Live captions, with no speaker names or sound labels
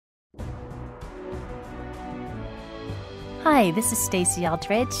Hi, this is Stacey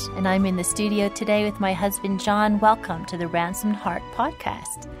Aldridge, and I'm in the studio today with my husband, John. Welcome to the Ransomed Heart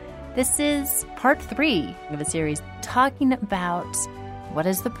podcast. This is part 3 of a series talking about what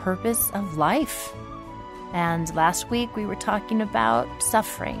is the purpose of life. And last week we were talking about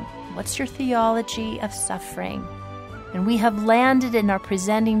suffering. What's your theology of suffering? And we have landed and are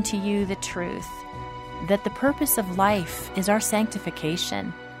presenting to you the truth that the purpose of life is our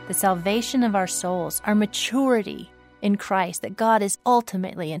sanctification, the salvation of our souls, our maturity in Christ, that God is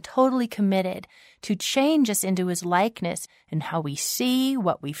ultimately and totally committed to change us into His likeness in how we see,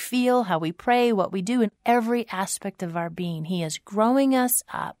 what we feel, how we pray, what we do in every aspect of our being. He is growing us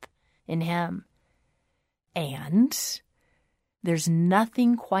up in Him. And there's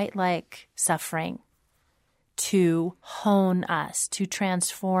nothing quite like suffering to hone us, to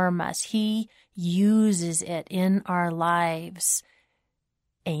transform us. He uses it in our lives.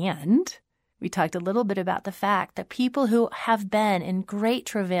 And we talked a little bit about the fact that people who have been in great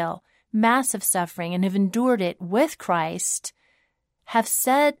travail, massive suffering, and have endured it with Christ have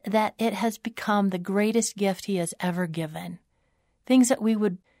said that it has become the greatest gift He has ever given. Things that we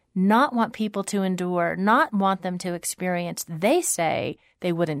would not want people to endure, not want them to experience, they say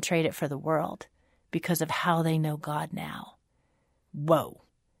they wouldn't trade it for the world because of how they know God now. Whoa.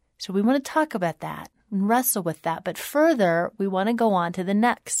 So we want to talk about that and wrestle with that. But further, we want to go on to the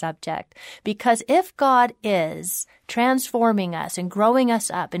next subject. Because if God is transforming us and growing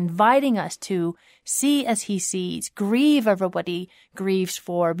us up, inviting us to see as He sees, grieve over what He grieves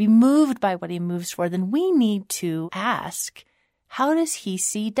for, be moved by what He moves for, then we need to ask, how does He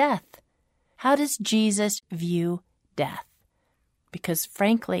see death? How does Jesus view death? Because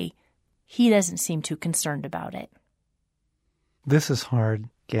frankly, He doesn't seem too concerned about it. This is hard,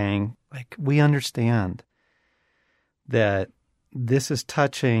 gang. We understand that this is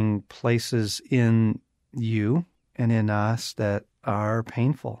touching places in you and in us that are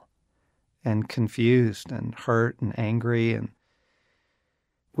painful and confused and hurt and angry. And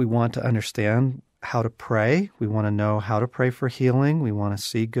we want to understand how to pray. We want to know how to pray for healing. We want to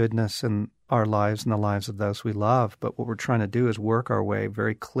see goodness in our lives and the lives of those we love. But what we're trying to do is work our way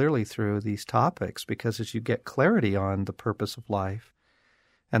very clearly through these topics, because as you get clarity on the purpose of life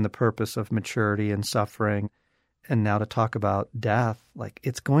and the purpose of maturity and suffering, and now to talk about death,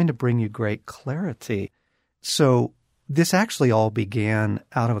 it's going to bring you great clarity. So this actually all began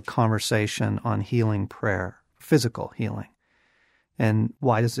out of a conversation on healing prayer, physical healing. And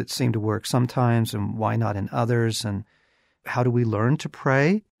why does it seem to work sometimes and why not in others? And how do we learn to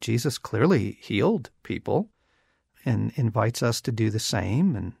pray? Jesus clearly healed people and invites us to do the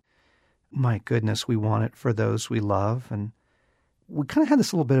same. And my goodness, we want it for those we love. And we kind of had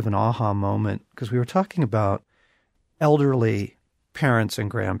this little bit of an aha moment because we were talking about elderly parents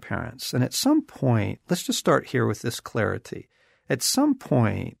and grandparents. And at some point, let's just start here with this clarity. At some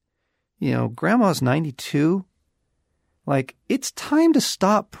point, grandma's 92. It's time to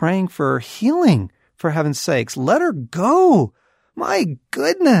stop praying for healing, for heaven's sakes. Let her go. My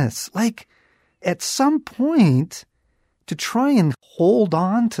goodness. At some point, to try and hold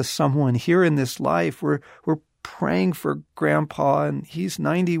on to someone here in this life, we're praying for grandpa and he's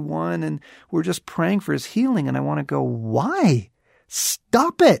 91 and we're just praying for his healing. And I want to go, why?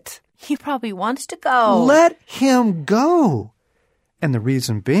 Stop it. He probably wants to go. Let him go. And the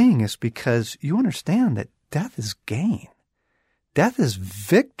reason being is because you understand that death is gain. Death is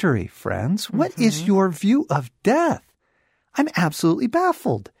victory, friends. What is your view of death? I'm absolutely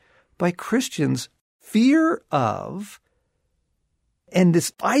baffled by Christians' fear of and this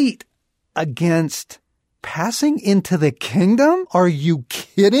fight against passing into the kingdom? Are you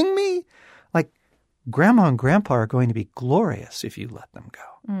kidding me? Grandma and grandpa are going to be glorious if you let them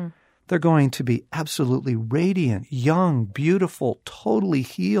go. They're going to be absolutely radiant, young, beautiful, totally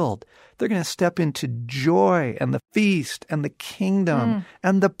healed. They're going to step into joy and the feast and the kingdom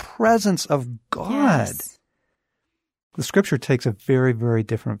and the presence of God. Yes. The Scripture takes a very, very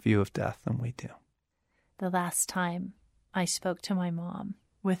different view of death than we do. The last time I spoke to my mom,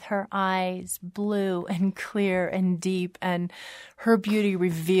 with her eyes blue and clear and deep, and her beauty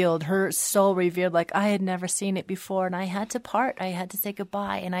revealed, her soul revealed like I had never seen it before. And I had to part. I had to say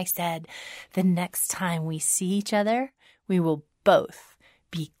goodbye. And I said, the next time we see each other, we will both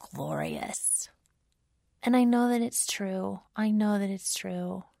be glorious. And I know that it's true. I know that it's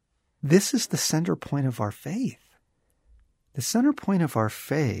true. This is the center point of our faith. The center point of our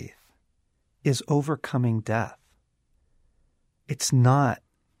faith is overcoming death. It's not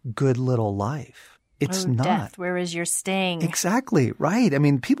good little life. It's not. Death, where is your sting? Exactly, right. I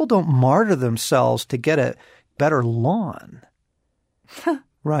mean, people don't martyr themselves to get a better lawn,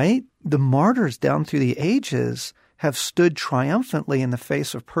 right? The martyrs down through the ages have stood triumphantly in the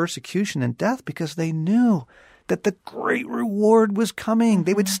face of persecution and death because they knew that the great reward was coming.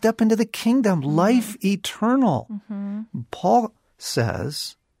 They would step into the kingdom, life eternal. Paul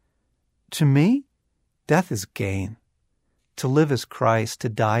says, to me, death is gain. To live is Christ, to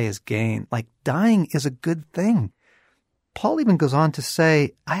die is gain. Like, dying is a good thing. Paul even goes on to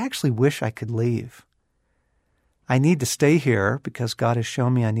say, I actually wish I could leave. I need to stay here because God has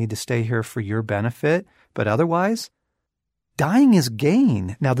shown me I need to stay here for your benefit. But otherwise, dying is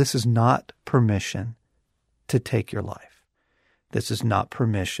gain. Now, this is not permission to take your life. This is not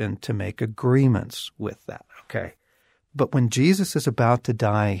permission to make agreements with that, okay? But when Jesus is about to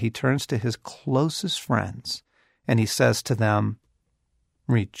die, he turns to his closest friends and he says to them,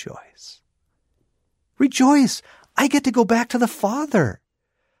 rejoice. Rejoice. I get to go back to the Father.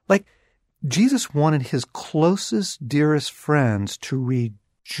 Like, Jesus wanted his closest, dearest friends to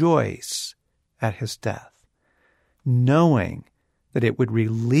rejoice at his death, knowing that it would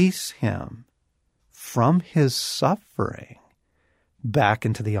release him from his suffering back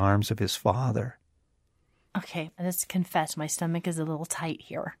into the arms of his Father. Okay, let's confess, my stomach is a little tight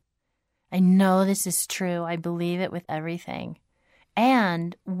here. I know this is true. I believe it with everything.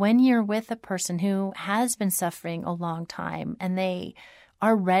 And when you're with a person who has been suffering a long time and they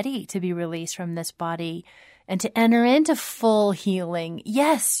are ready to be released from this body and to enter into full healing,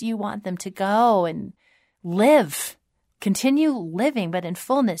 yes, you want them to go and live, continue living, but in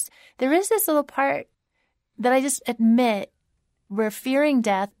fullness. There is this little part that I just admit, we're fearing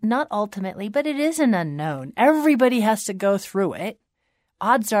death, not ultimately, but it is an unknown. Everybody has to go through it.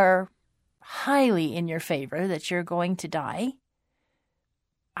 Odds are highly in your favor that you're going to die.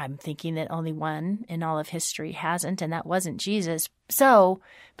 I'm thinking that only one in all of history hasn't, and that wasn't Jesus. So,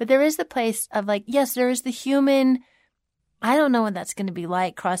 but there is the place of like, yes, there is the human, I don't know what that's going to be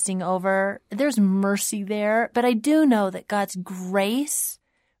like crossing over. There's mercy there, but I do know that God's grace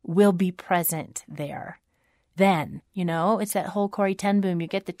will be present there. Then, it's that whole Corrie ten Boom. You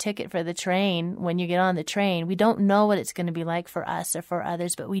get the ticket for the train when you get on the train. We don't know what it's going to be like for us or for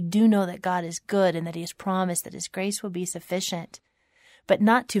others, but we do know that God is good and that he has promised that his grace will be sufficient. But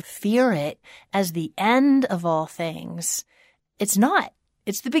not to fear it as the end of all things. It's not.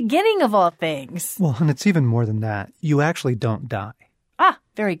 It's the beginning of all things. Well, and it's even more than that. You actually don't die. Ah,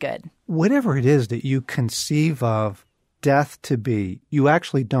 very good. Whatever it is that you conceive of death to be, you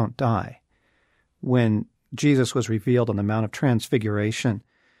actually don't die. When Jesus was revealed on the Mount of Transfiguration,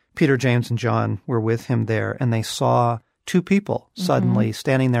 Peter, James, and John were with him there, and they saw two people suddenly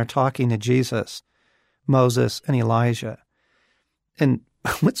standing there talking to Jesus, Moses and Elijah. And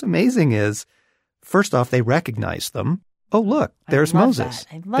what's amazing is, first off, they recognized them. Oh, look, there's Moses.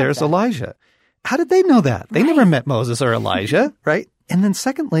 There's Elijah. How did they know that? They never met Moses or Elijah, right? And then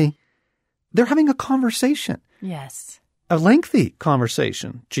secondly, they're having a conversation. Yes. A lengthy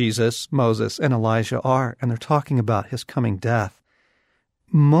conversation. Jesus, Moses, and Elijah are, and they're talking about his coming death.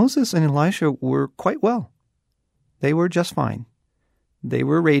 Moses and Elijah were quite well. They were just fine. They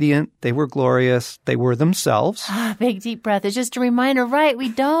were radiant. They were glorious. They were themselves. Big deep breath. It's just a reminder, right? We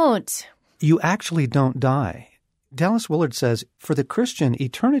don't. You actually don't die. Dallas Willard says, for the Christian,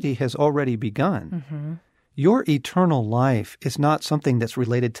 eternity has already begun. Your eternal life is not something that's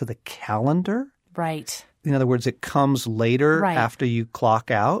related to the calendar. Right. In other words, it comes later after you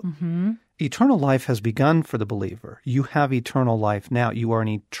clock out. Eternal life has begun for the believer. You have eternal life now. You are an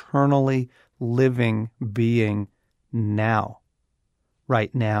eternally living being now,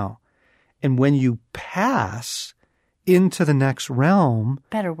 right now. And when you pass into the next realm,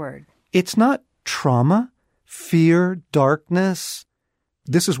 better word, it's not trauma, fear, darkness.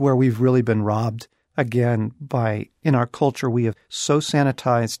 This is where we've really been robbed again by, in our culture, we have so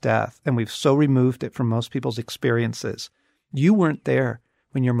sanitized death and we've so removed it from most people's experiences. You weren't there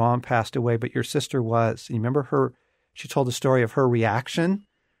when your mom passed away, but your sister was. And you remember her, she told the story of her reaction.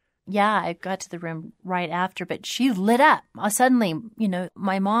 Yeah, I got to the room right after, but she lit up. Suddenly,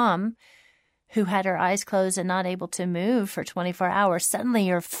 my mom, who had her eyes closed and not able to move for 24 hours, suddenly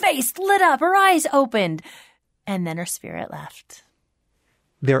her face lit up, her eyes opened, and then her spirit left.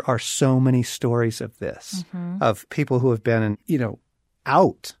 There are so many stories of this, of people who have been,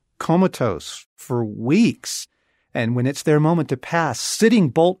 out, comatose for weeks. And when it's their moment to pass, sitting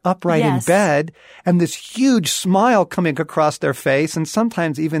bolt upright in bed, and this huge smile coming across their face, and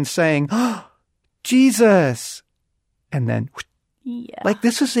sometimes even saying, oh, Jesus. And then, like,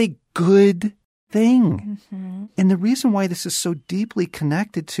 this is a good thing. And the reason why this is so deeply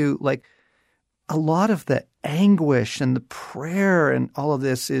connected to, like, a lot of the anguish and the prayer and all of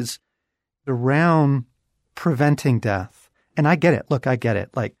this is around preventing death. And I get it. Look, I get it.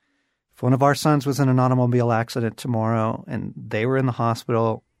 Like, If one of our sons was in an automobile accident tomorrow and they were in the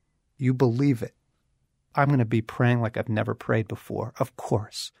hospital, you believe it. I'm going to be praying like I've never prayed before. Of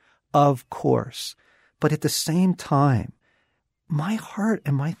course. But at the same time, my heart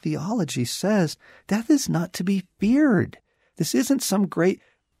and my theology says death is not to be feared. This isn't some great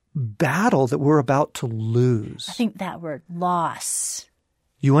battle that we're about to lose. I think that word, loss.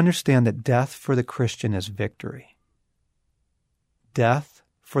 You understand that death for the Christian is victory. Death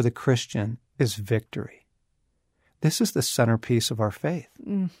for the Christian is victory. This is the centerpiece of our faith.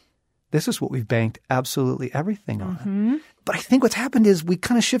 This is what we've banked absolutely everything on. But I think what's happened is we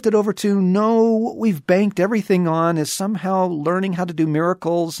kind of shifted over to what we've banked everything on is somehow learning how to do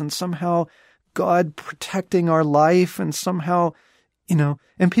miracles and somehow God protecting our life and somehow,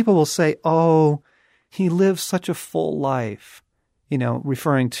 and people will say, oh, he lived such a full life,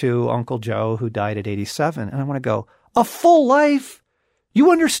 referring to Uncle Joe who died at 87. And I want to go, a full life?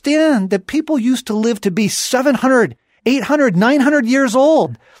 You understand that people used to live to be 700, 800, 900 years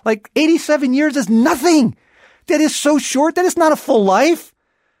old. Like 87 years is nothing. That is so short. That is not a full life.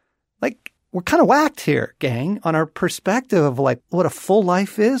 Like, we're kind of whacked here, gang, on our perspective of like what a full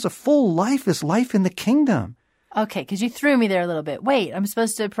life is. A full life is life in the kingdom. Okay, because you threw me there a little bit. Wait, I'm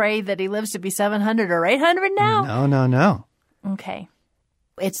supposed to pray that he lives to be 700 or 800 now? No. Okay.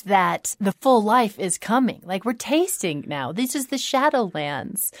 It's that the full life is coming. Like we're tasting now. This is the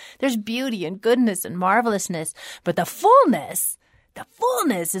Shadowlands. There's beauty and goodness and marvelousness. But the fullness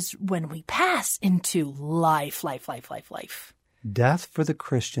is when we pass into life. Death for the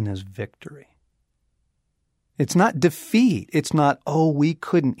Christian is victory. It's not defeat. It's not, we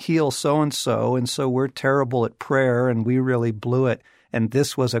couldn't heal so-and-so, and so we're terrible at prayer and we really blew it, and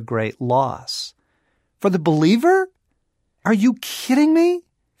this was a great loss. For the believer? Are you kidding me?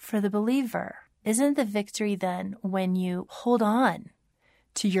 For the believer, isn't the victory then when you hold on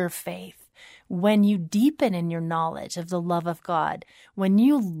to your faith, when you deepen in your knowledge of the love of God, when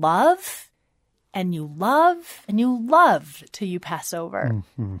you love and you love and you love till you pass over?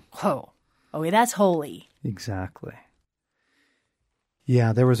 Whoa. Okay, that's holy. Exactly.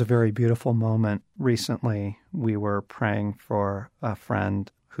 Yeah, there was a very beautiful moment recently. We were praying for a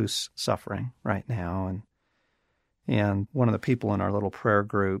friend who's suffering right now, and one of the people in our little prayer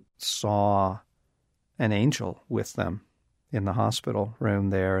group saw an angel with them in the hospital room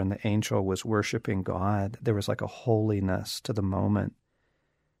there, and the angel was worshiping God. There was like a holiness to the moment.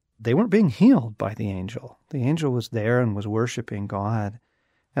 They weren't being healed by the angel. The angel was there and was worshiping God,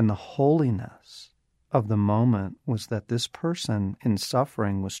 and the holiness of the moment was that this person in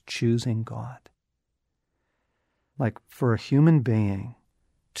suffering was choosing God. Like for a human being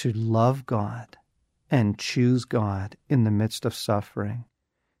to love God and choose God in the midst of suffering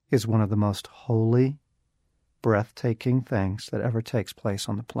is one of the most holy, breathtaking things that ever takes place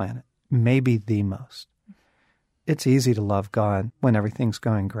on the planet. Maybe the most. It's easy to love God when everything's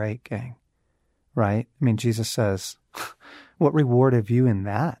going great, gang. Right? I mean, Jesus says, what reward have you in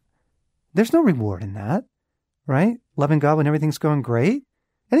that? There's no reward in that, right? Loving God when everything's going great?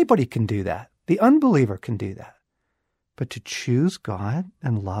 Anybody can do that. The unbeliever can do that. But to choose God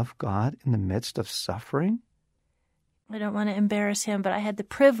and love God in the midst of suffering? I don't want to embarrass him, but I had the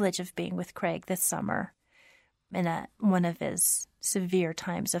privilege of being with Craig this summer in one of his severe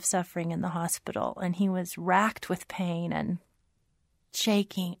times of suffering in the hospital. And he was racked with pain and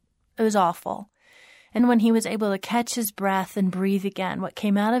shaking. It was awful. And when he was able to catch his breath and breathe again, what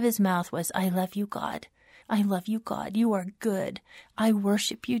came out of his mouth was, I love you, God. I love you, God. You are good. I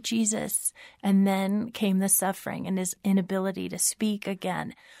worship you, Jesus. And then came the suffering and his inability to speak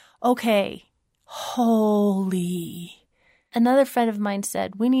again. Okay, holy. Another friend of mine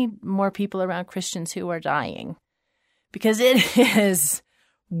said, we need more people around Christians who are dying. Because it is,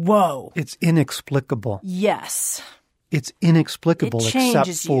 whoa. It's inexplicable. Yes. It's inexplicable except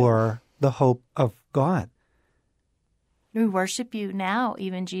you. for the hope of God. We worship you now,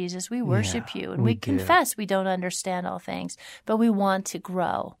 even Jesus. We worship you. And we confess we don't understand all things, but we want to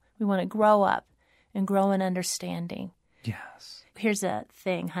grow. We want to grow up and grow in understanding. Yes. Here's the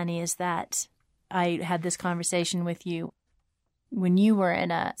thing, honey, is that I had this conversation with you when you were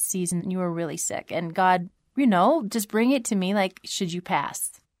in a season you were really sick. And God, just bring it to me like, should you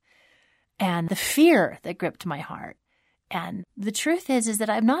pass? And the fear that gripped my heart. And the truth is that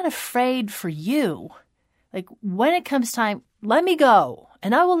I'm not afraid for you. Like, when it comes time, let me go,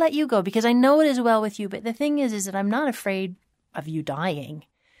 and I will let you go, because I know it is well with you. But the thing is that I'm not afraid of you dying.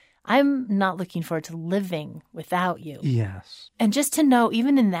 I'm not looking forward to living without you. Yes. And just to know,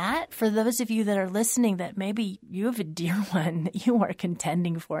 even in that, for those of you that are listening, that maybe you have a dear one that you are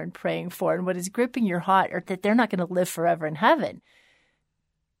contending for and praying for, and what is gripping your heart, or that they're not going to live forever in heaven.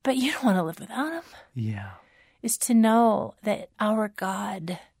 but you don't want to live without him. Yeah. Is to know that our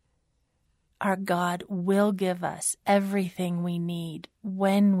God will give us everything we need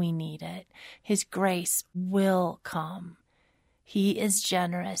when we need it. His grace will come. He is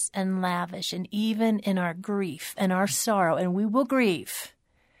generous and lavish, and even in our grief and our sorrow, and we will grieve,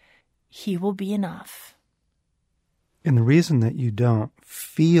 he will be enough. And the reason that you don't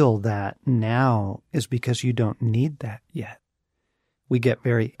feel that now is because you don't need that yet. We get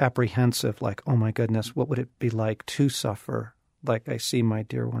very apprehensive, like, oh my goodness, what would it be like to suffer? Like I see my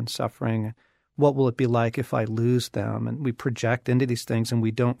dear one suffering. What will it be like if I lose them? And we project into these things and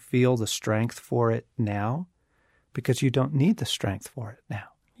we don't feel the strength for it now because you don't need the strength for it now.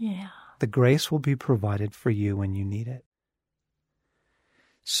 Yeah. The grace will be provided for you when you need it.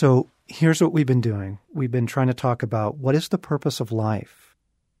 So here's what we've been doing. We've been trying to talk about what is the purpose of life?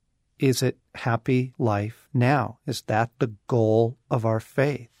 Is it happy life now? Is that the goal of our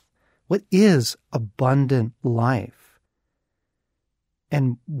faith? What is abundant life?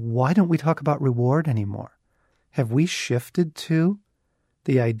 And why don't we talk about reward anymore? Have we shifted to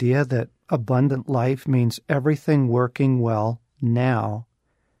the idea that abundant life means everything working well now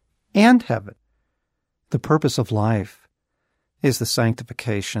and heaven? The purpose of life is the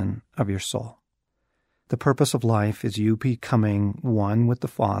sanctification of your soul. The purpose of life is you becoming one with the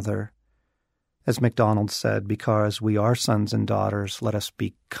Father. As MacDonald said, because we are sons and daughters, let us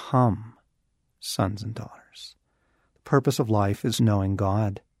become sons and daughters. The purpose of life is knowing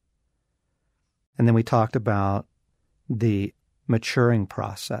God. And then we talked about the maturing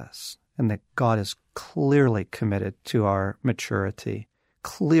process and that God is clearly committed to our maturity.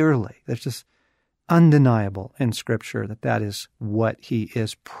 Clearly, there's just undeniable in Scripture that that is what he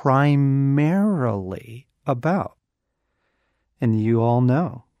is primarily about. And you all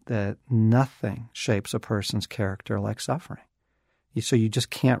know that nothing shapes a person's character like suffering. So you just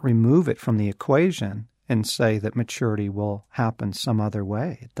can't remove it from the equation and say that maturity will happen some other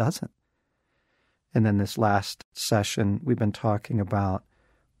way. It doesn't. And then this last session, we've been talking about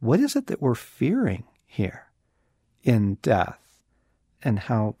what is it that we're fearing here in death? And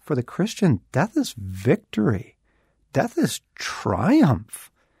how, for the Christian, death is victory. Death is triumph.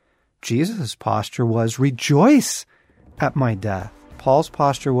 Jesus' posture was, rejoice at my death. Paul's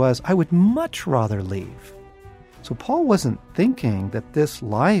posture was, I would much rather leave. So Paul wasn't thinking that this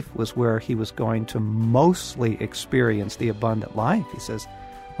life was where he was going to mostly experience the abundant life. He says,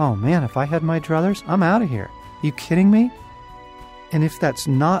 oh man, if I had my druthers, I'm out of here. Are you kidding me? And if that's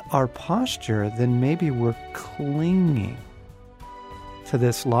not our posture, then maybe we're clinging to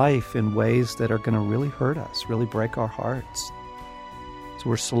this life in ways that are going to really hurt us, really break our hearts. So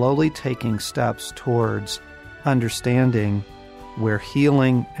we're slowly taking steps towards understanding where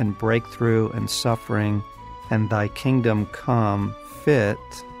healing and breakthrough and suffering and thy kingdom come fit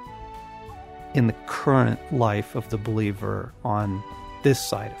in the current life of the believer on this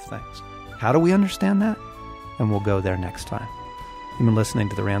side of things. How do we understand that? And we'll go there next time. You've been listening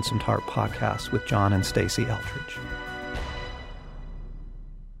to the Ransomed Heart Podcast with John and Stacey Eldridge.